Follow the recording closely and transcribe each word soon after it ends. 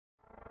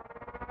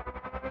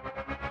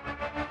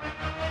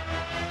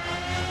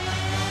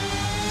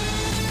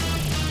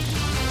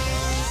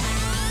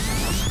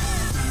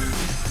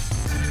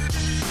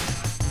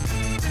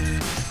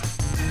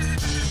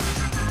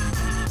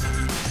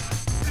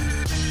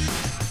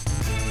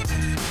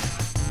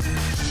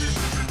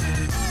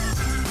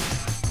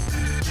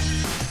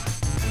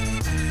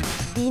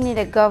being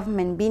in the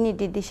government, being in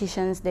the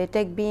decisions they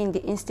take, being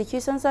the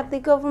institutions of the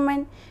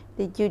government,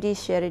 the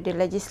judiciary, the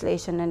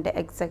legislation, and the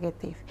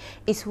executive.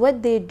 It's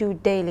what they do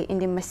daily in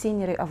the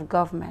machinery of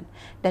government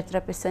that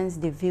represents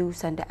the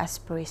views and the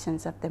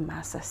aspirations of the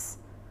masses.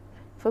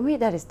 For me,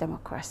 that is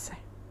democracy.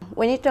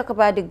 When you talk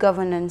about the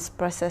governance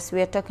process,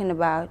 we are talking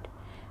about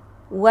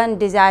one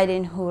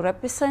deciding who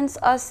represents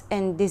us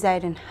and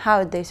deciding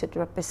how they should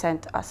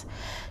represent us.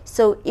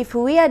 So if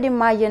we are the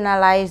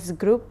marginalized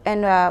group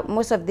and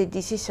most of the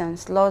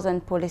decisions, laws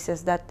and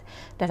policies that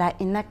are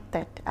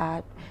enacted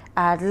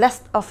are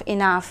less of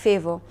in our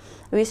favor,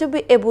 we should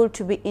be able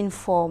to be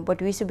informed,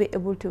 but we should be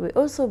able to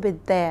also be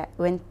there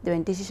when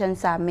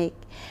decisions are made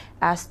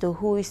as to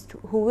who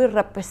will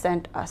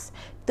represent us,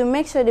 to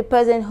make sure the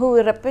person who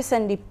will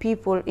represent the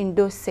people in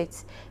those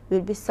seats will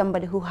be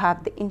somebody who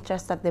have the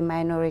interest of the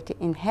minority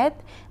in head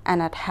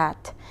and at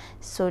heart.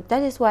 So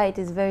that is why it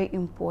is very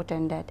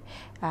important that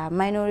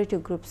minority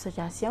groups such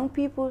as young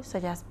people,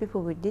 such as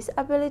people with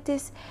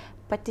disabilities,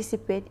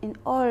 participate in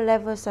all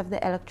levels of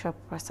the electoral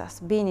process,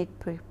 being it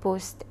pre,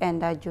 post, and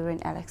during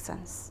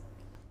elections.